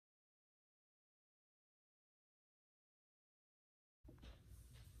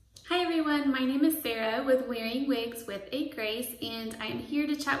Hi everyone, my name is Sarah with Wearing Wigs with a Grace, and I'm here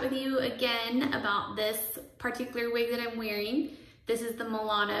to chat with you again about this particular wig that I'm wearing. This is the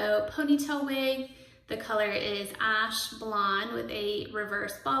Milano Ponytail Wig. The color is ash blonde with a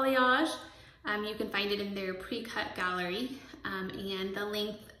reverse balayage. You can find it in their pre-cut gallery, and the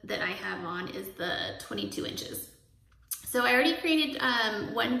length that I have on is the 22 inches. So I already created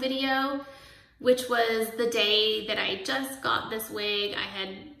one video, which was the day that I just got this wig. I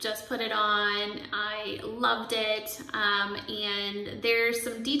had just put it on, I loved it, and there's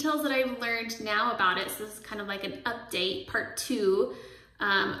some details that I've learned now about it. So this is kind of like an update, part 2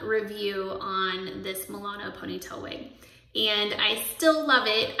 review on this Milano Ponytail Wig. And I still love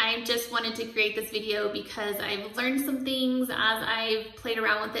it. I just wanted to create this video because I've learned some things as I've played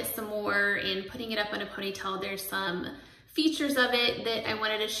around with it some more and putting it up on a ponytail. There's some features of it that I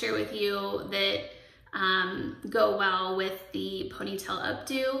wanted to share with you that go well with the ponytail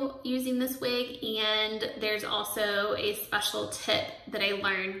updo using this wig. And there's also a special tip that I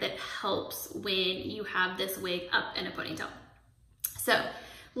learned that helps when you have this wig up in a ponytail. So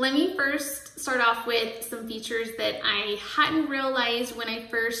let me first start off with some features that I hadn't realized when I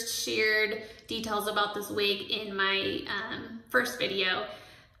first shared details about this wig in my first video.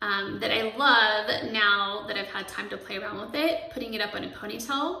 That I love now that I've had time to play around with it, putting it up on a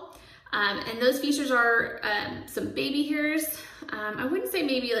ponytail. And those features are some baby hairs. I wouldn't say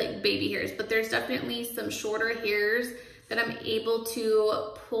maybe like baby hairs, but there's definitely some shorter hairs that I'm able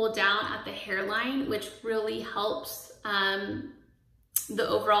to pull down at the hairline, which really helps the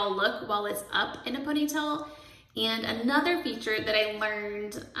overall look while it's up in a ponytail. And another feature that I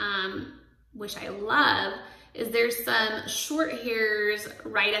learned, which I love, is there's some short hairs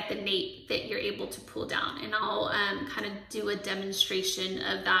right at the nape that you're able to pull down. And I'll kind of do a demonstration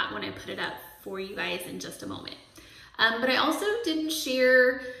of that when I put it up for you guys in just a moment. But I also didn't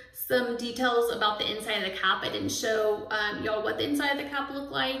share some details about the inside of the cap. I didn't show y'all what the inside of the cap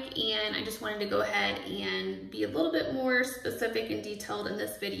looked like, and I just wanted to go ahead and be a little bit more specific and detailed in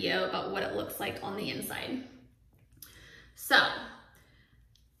this video about what it looks like on the inside. So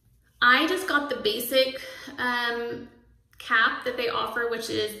I just got the basic cap that they offer,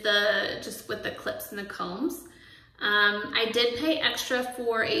 which is just with the clips and the combs. I did pay extra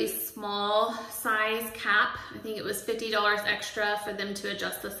for a small size cap. I think it was $50 extra for them to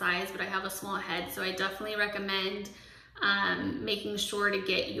adjust the size, but I have a small head, so I definitely recommend making sure to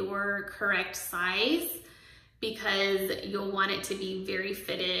get your correct size, because you'll want it to be very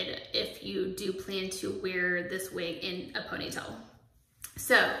fitted if you do plan to wear this wig in a ponytail.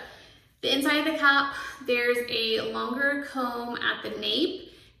 So the inside of the cap, there's a longer comb at the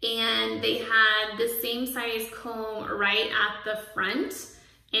nape, and they had the same size comb right at the front,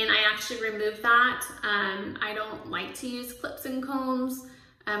 and I actually removed that. I don't like to use clips and combs.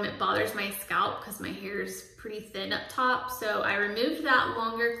 It bothers my scalp because my hair is pretty thin up top, so I removed that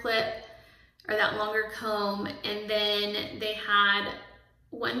longer clip, or that longer comb, and then they had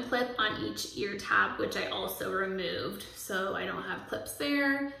one clip on each ear tab, which I also removed, so I don't have clips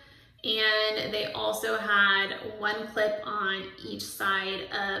there. And they also had one clip on each side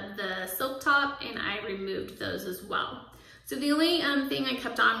of the silk top, and I removed those as well. So the only thing I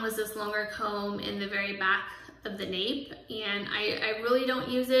kept on was this longer comb in the very back of the nape, and I really don't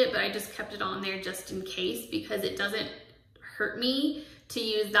use it, but I just kept it on there just in case, because it doesn't hurt me to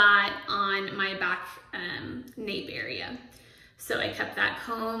use that on my back nape area. So I kept that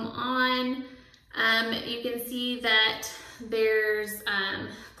comb on. You can see that there's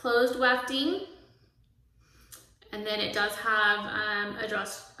closed wefting, and then it does have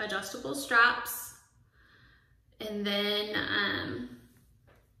adjustable straps, and then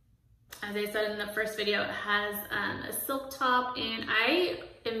as I said in the first video, it has a silk top, and I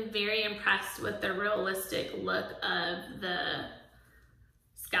am very impressed with the realistic look of the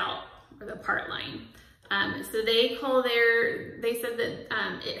scalp, or the part line. So they said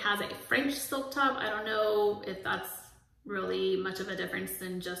that it has a French silk top. I don't know if that's really much of a difference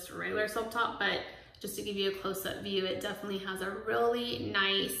than just a regular silk top, but just to give you a close-up view, it definitely has a really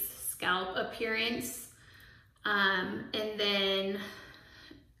nice scalp appearance. And then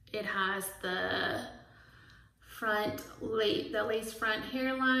it has the lace front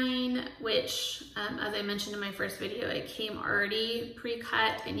hairline, which as I mentioned in my first video, it came already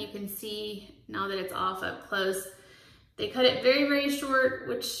pre-cut, and you can see now that it's off up close. They cut it very, very short,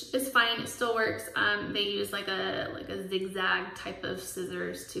 which is fine, it still works. They use like a zigzag type of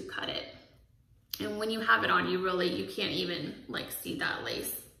scissors to cut it. And when you have it on, you can't even like see that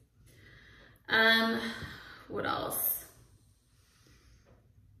lace. What else?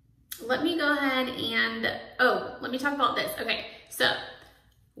 Let me go ahead and, let me talk about this. Okay, so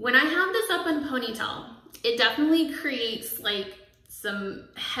When I have this up in ponytail, it definitely creates like some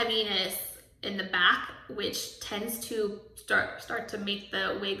heaviness in the back, which tends to start to make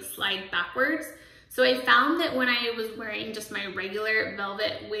the wig slide backwards. So I found that when I was wearing just my regular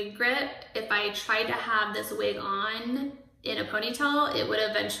velvet wig grip, if I tried to have this wig on in a ponytail, it would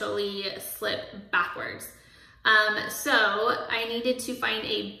eventually slip backwards. So I needed to find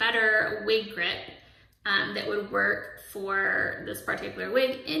a better wig grip that would work for this particular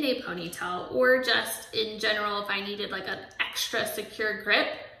wig in a ponytail, or just in general if I needed like an extra secure grip.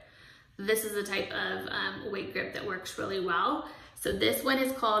 This is the type of wig grip that works really well. So this one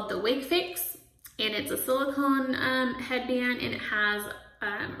is called the Wig Fix, and it's a silicone headband, and it has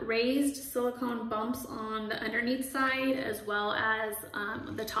raised silicone bumps on the underneath side as well as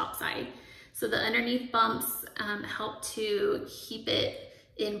the top side. So the underneath bumps help to keep it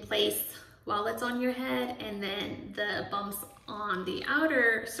in place while it's on your head, and then the bumps on the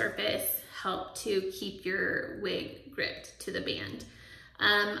outer surface help to keep your wig gripped to the band.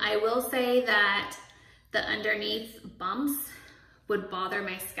 I will say that the underneath bumps would bother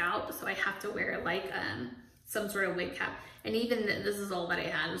my scalp, so I have to wear like some sort of wig cap. And even this is all that I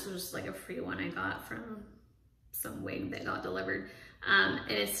had. This was just like a free one I got from some wig that got delivered. And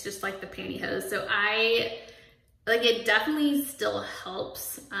it's just like the pantyhose. So it definitely still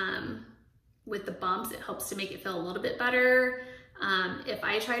helps with the bumps. It helps to make it feel a little bit better. If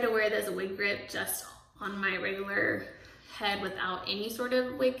I try to wear this wig grip just on my regular head without any sort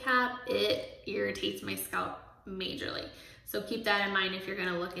of wig cap, it irritates my scalp majorly. So keep that in mind if you're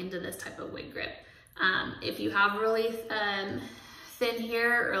gonna look into this type of wig grip. If you have really thin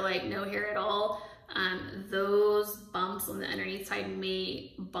hair or like no hair at all, those bumps on the underneath side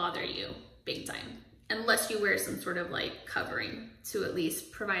may bother you big time, unless you wear some sort of like covering to at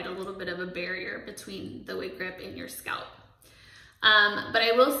least provide a little bit of a barrier between the wig grip and your scalp. But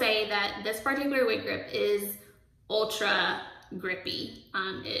I will say that this particular wig grip is ultra grippy.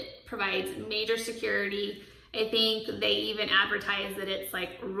 It provides major security. I think they even advertise that it's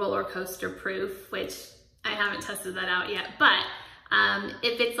like roller coaster proof, which I haven't tested that out yet. But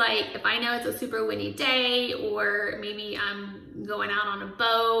if I know it's a super windy day, or maybe I'm going out on a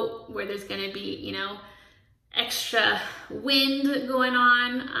boat where there's gonna be, you know, extra wind going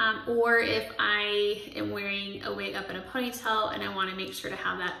on, or if I am wearing a wig up in a ponytail and I wanna make sure to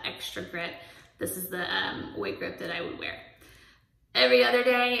have that extra grip, this is the wig grip that I would wear. Every other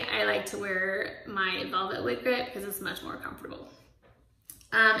day, I like to wear my velvet wig grip because it's much more comfortable.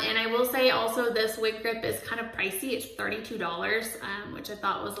 And I will say also this wig grip is kind of pricey. It's $32, which I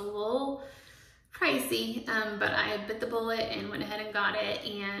thought was a little pricey, but I bit the bullet and went ahead and got it.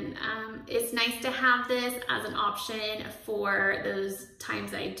 And it's nice to have this as an option for those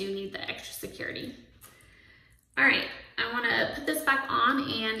times I do need the extra security. All right, I wanna put this back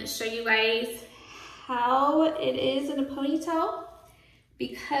on and show you guys how it is in a ponytail,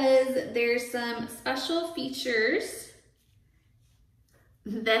 because there's some special features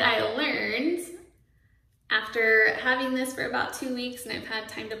that I learned after having this for about 2 weeks, and I've had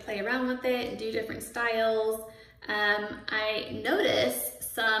time to play around with it and do different styles. I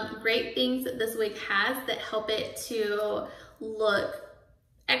noticed some great things that this wig has that help it to look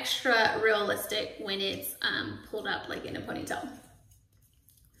extra realistic when it's pulled up like in a ponytail.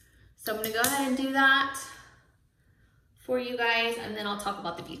 So I'm gonna go ahead and do that for you guys, and then I'll talk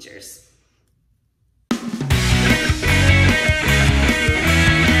about the features.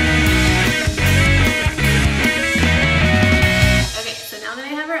 Okay, so now that I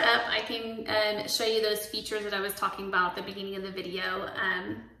have her up, I can show you those features that I was talking about at the beginning of the video.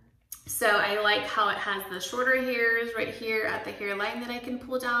 So I like how it has the shorter hairs right here at the hairline that I can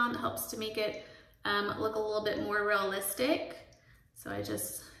pull down. It helps to make it look a little bit more realistic. So I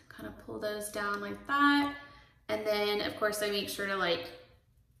just kind of pull those down like that. And then of course I make sure to like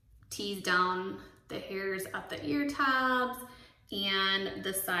tease down the hairs at the ear tabs and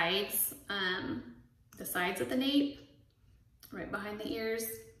the sides of the nape, right behind the ears.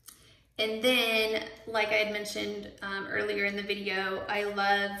 And then, like I had mentioned earlier in the video, I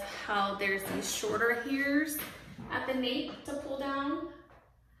love how there's these shorter hairs at the nape to pull down.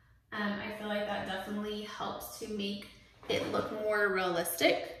 I feel like that definitely helps to make it look more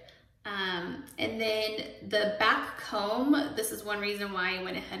realistic. And then the back comb, this is one reason why I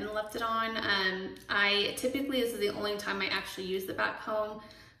went ahead and left it on. This is the only time I actually use the back comb,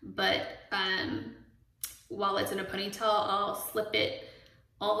 but while it's in a ponytail, I'll slip it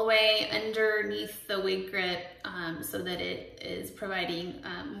all the way underneath the wig grip so that it is providing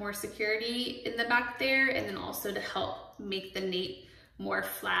more security in the back there, and then also to help make the nape more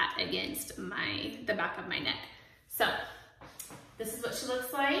flat against the back of my neck. So this is what she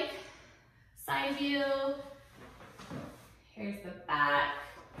looks like. Side view. Here's the back.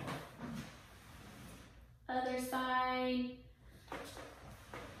 Other side.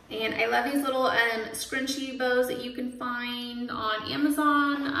 And I love these little scrunchie bows that you can find on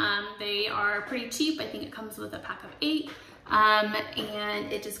Amazon. They are pretty cheap. I think it comes with a pack of 8.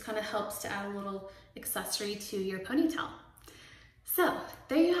 And it just kind of helps to add a little accessory to your ponytail. So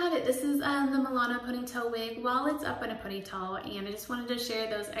there you have it. This is the Milano Ponytail Wig while it's up in a ponytail, and I just wanted to share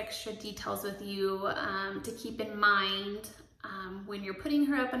those extra details with you to keep in mind when you're putting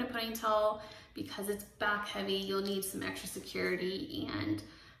her up in a ponytail. Because it's back heavy, you'll need some extra security, and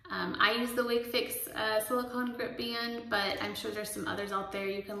I use the Wig Fix silicone grip band, but I'm sure there's some others out there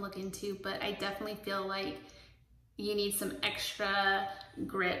you can look into, but I definitely feel like you need some extra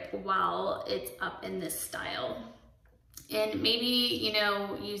grip while it's up in this style. And maybe, you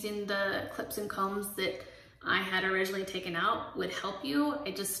know, using the clips and combs that I had originally taken out would help you.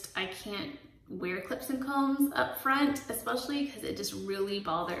 I can't wear clips and combs up front, especially because it just really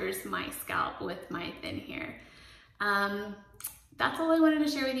bothers my scalp with my thin hair. That's all I wanted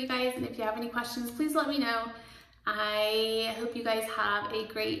to share with you guys. And if you have any questions, please let me know. I hope you guys have a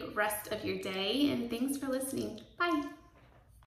great rest of your day, and thanks for listening. Bye.